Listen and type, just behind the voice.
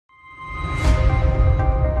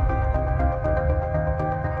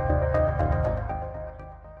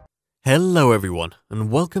Hello everyone,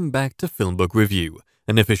 and welcome back to FilmBook Review,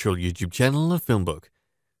 an official YouTube channel of FilmBook.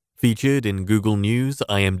 Featured in Google News,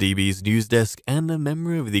 IMDb's news desk, and a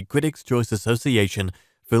member of the Critics' Choice Association,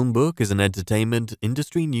 FilmBook is an entertainment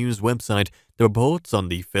industry news website that reports on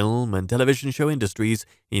the film and television show industries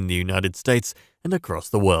in the United States and across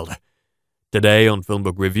the world. Today on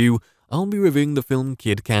FilmBook Review, I'll be reviewing the film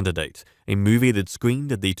Kid Candidate, a movie that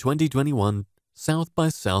screened at the 2021 South by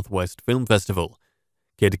Southwest Film Festival.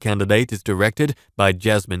 Kid Candidate is directed by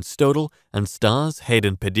Jasmine Stodel and stars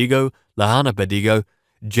Hayden Pedigo, Lahana Pedigo,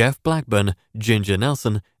 Jeff Blackburn, Ginger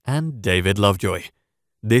Nelson, and David Lovejoy.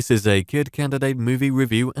 This is a Kid Candidate movie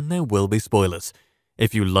review and there will be spoilers.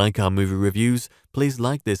 If you like our movie reviews, please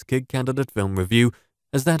like this Kid Candidate film review,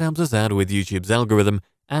 as that helps us out with YouTube's algorithm,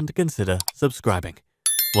 and consider subscribing.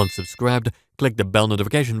 Once subscribed, click the bell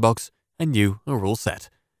notification box and you are all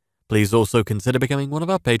set. Please also consider becoming one of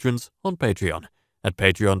our patrons on Patreon at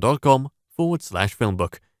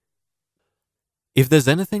patreon.com/filmbook. If there's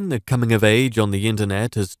anything that coming of age on the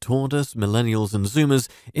internet has taught us millennials and zoomers,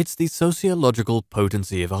 it's the sociological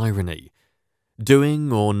potency of irony.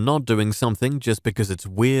 Doing or not doing something just because it's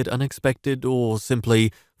weird, unexpected, or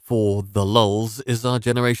simply for the lulz is our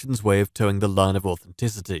generation's way of towing the line of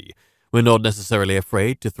authenticity. We're not necessarily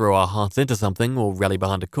afraid to throw our hearts into something or rally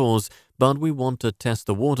behind a cause, but we want to test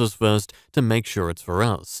the waters first to make sure it's for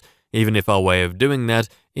us, even if our way of doing that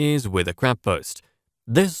is with a crap post.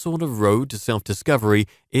 This sort of road to self-discovery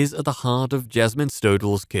is at the heart of Jasmine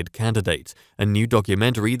Stodel's Kid Candidate, a new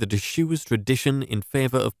documentary that eschews tradition in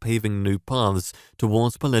favor of paving new paths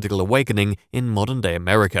towards political awakening in modern-day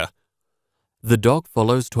America. The doc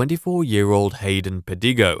follows 24-year-old Hayden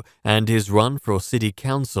Pedigo and his run for city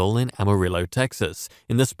council in Amarillo, Texas,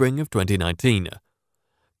 in the spring of 2019.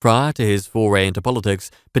 Prior to his foray into politics,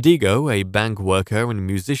 Pedigo, a bank worker and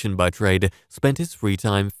musician by trade, spent his free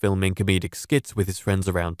time filming comedic skits with his friends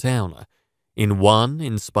around town. In one,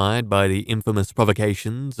 inspired by the infamous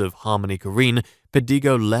provocations of Harmony Korine,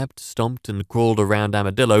 Pedigo leapt, stomped, and crawled around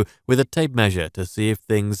Armadillo with a tape measure to see if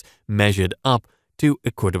things measured up to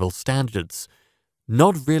equitable standards.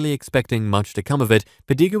 Not really expecting much to come of it,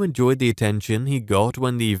 Pedigo enjoyed the attention he got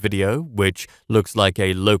when the video, which looks like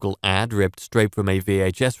a local ad ripped straight from a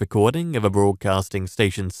VHS recording of a broadcasting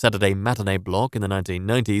station's Saturday matinee block in the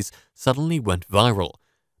 1990s, suddenly went viral.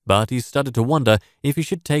 But he started to wonder if he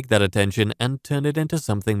should take that attention and turn it into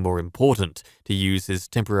something more important, to use his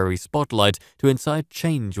temporary spotlight to incite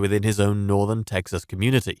change within his own northern Texas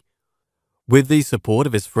community. With the support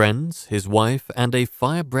of his friends, his wife, and a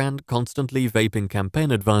firebrand constantly vaping campaign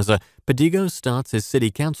advisor, Pedigo starts his city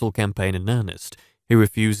council campaign in earnest. He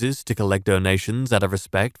refuses to collect donations out of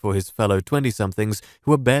respect for his fellow 20-somethings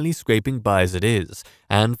who are barely scraping by as it is,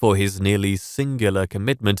 and for his nearly singular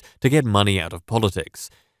commitment to get money out of politics.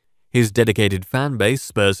 His dedicated fan base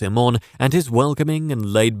spurs him on, and his welcoming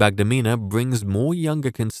and laid-back demeanor brings more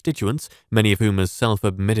younger constituents, many of whom are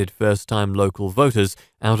self-admitted first-time local voters,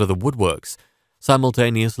 out of the woodworks.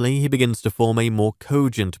 Simultaneously, he begins to form a more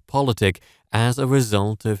cogent politic as a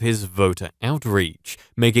result of his voter outreach,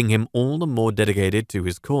 making him all the more dedicated to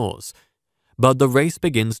his cause. But the race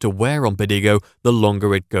begins to wear on Pedigo the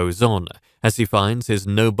longer it goes on, as he finds his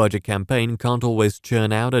no-budget campaign can't always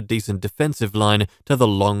churn out a decent defensive line to the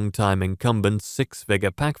long-time incumbent's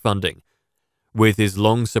six-figure PAC funding. With his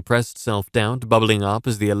long-suppressed self-doubt bubbling up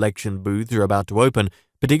as the election booths are about to open,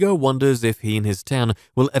 Pedigo wonders if he and his town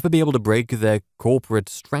will ever be able to break their corporate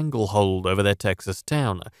stranglehold over their Texas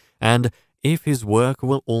town, and if his work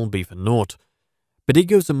will all be for naught.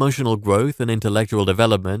 Pedigo's emotional growth and intellectual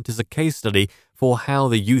development is a case study for how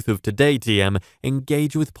the youth of today TM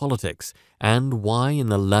engage with politics, and why in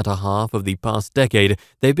the latter half of the past decade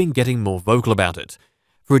they've been getting more vocal about it.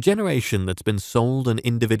 For a generation that's been sold an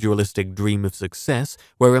individualistic dream of success,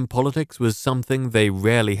 wherein politics was something they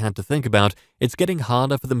rarely had to think about, it's getting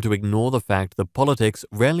harder for them to ignore the fact that politics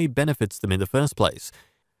rarely benefits them in the first place.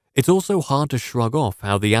 It's also hard to shrug off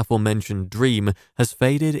how the aforementioned dream has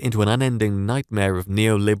faded into an unending nightmare of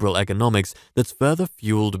neoliberal economics that's further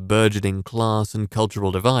fueled burgeoning class and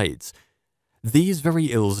cultural divides. These very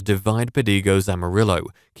ills divide Pedigo's Amarillo,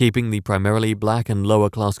 keeping the primarily black and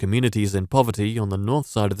lower-class communities in poverty on the north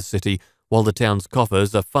side of the city, while the town's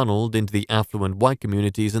coffers are funneled into the affluent white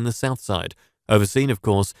communities in the south side, overseen, of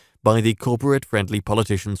course, by the corporate-friendly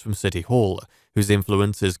politicians from City Hall, whose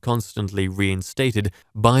influence is constantly reinstated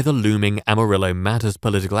by the looming Amarillo Matters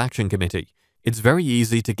Political Action Committee. It's very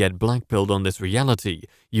easy to get blackpilled on this reality,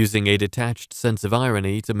 using a detached sense of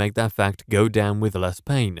irony to make that fact go down with less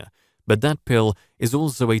pain. But that pill is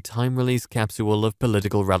also a time-release capsule of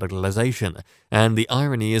political radicalization, and the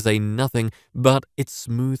irony is a nothing but its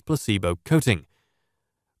smooth placebo coating.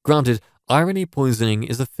 Granted, irony poisoning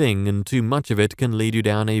is a thing, and too much of it can lead you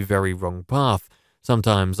down a very wrong path.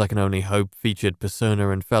 Sometimes I can only hope featured persona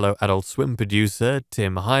and fellow Adult Swim producer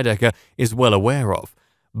Tim Heidecker is well aware of.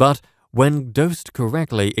 But when dosed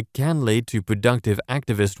correctly, it can lead to productive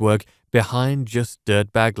activist work behind just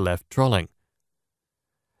dirtbag left trolling.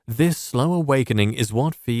 This slow awakening is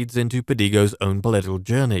what feeds into Pedigo's own political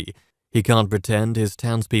journey. He can't pretend his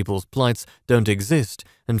townspeople's plights don't exist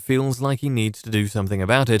and feels like he needs to do something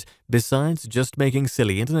about it besides just making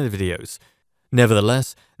silly internet videos.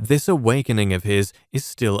 Nevertheless, this awakening of his is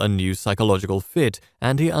still a new psychological fit,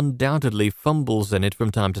 and he undoubtedly fumbles in it from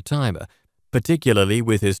time to time, particularly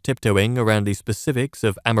with his tiptoeing around the specifics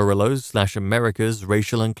of Amarillo's/America's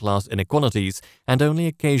racial and class inequalities, and only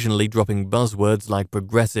occasionally dropping buzzwords like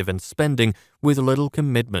progressive and spending with little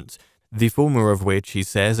commitment, the former of which he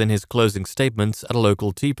says in his closing statements at a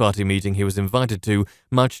local Tea Party meeting he was invited to,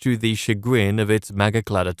 much to the chagrin of its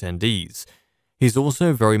MAGA-clad attendees. He's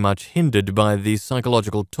also very much hindered by the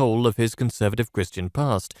psychological toll of his conservative Christian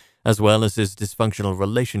past, as well as his dysfunctional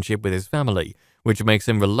relationship with his family, which makes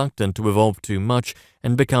him reluctant to evolve too much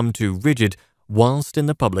and become too rigid whilst in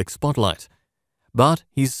the public spotlight. But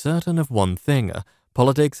he's certain of one thing: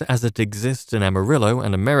 politics as it exists in Amarillo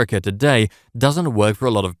and America today doesn't work for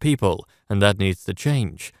a lot of people, and that needs to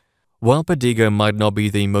change. While Pedigo might not be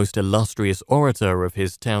the most illustrious orator of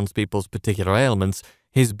his townspeople's particular ailments,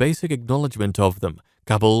 his basic acknowledgement of them,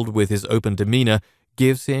 coupled with his open demeanor,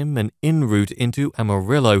 gives him an in-route into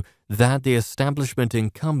Amarillo that the establishment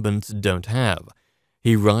incumbents don't have.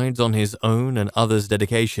 He rides on his own and others'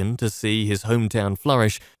 dedication to see his hometown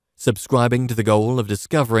flourish, subscribing to the goal of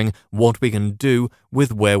discovering what we can do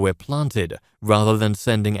with where we're planted, rather than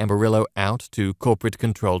sending Amarillo out to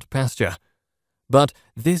corporate-controlled pasture. But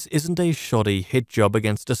this isn't a shoddy hit job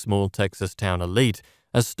against a small Texas town elite,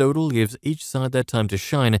 as Stodel gives each side their time to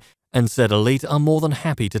shine, and said elite are more than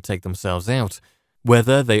happy to take themselves out.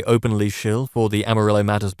 Whether they openly shill for the Amarillo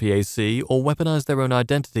Matters PAC or weaponize their own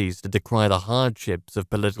identities to decry the hardships of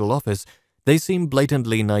political office, they seem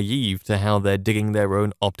blatantly naive to how they're digging their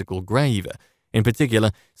own optical grave. In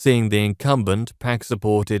particular, seeing the incumbent,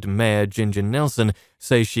 PAC-supported Mayor Ginger Nelson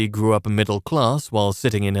say she grew up middle class while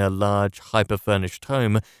sitting in her large, hyper-furnished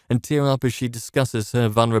home, and tear up as she discusses her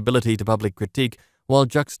vulnerability to public critique while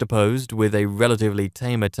juxtaposed with a relatively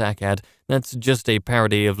tame attack ad that's just a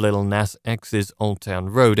parody of Lil Nas X's Old Town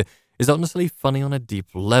Road, is honestly funny on a deep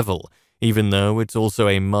level, even though it's also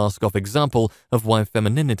a mask-off example of why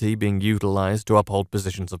femininity being utilized to uphold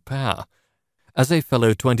positions of power. As a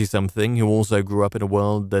fellow 20-something who also grew up in a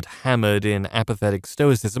world that hammered in apathetic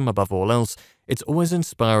stoicism above all else, it's always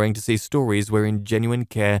inspiring to see stories wherein genuine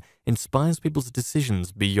care inspires people's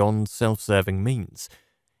decisions beyond self-serving means.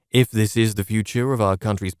 If this is the future of our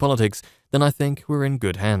country's politics, then I think we're in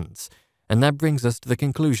good hands. And that brings us to the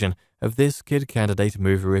conclusion of this Kid Candidate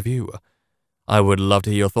movie review. I would love to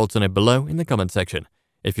hear your thoughts on it below in the comment section.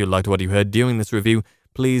 If you liked what you heard during this review,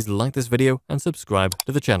 please like this video and subscribe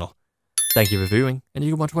to the channel. Thank you for viewing, and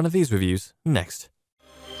you can watch one of these reviews next.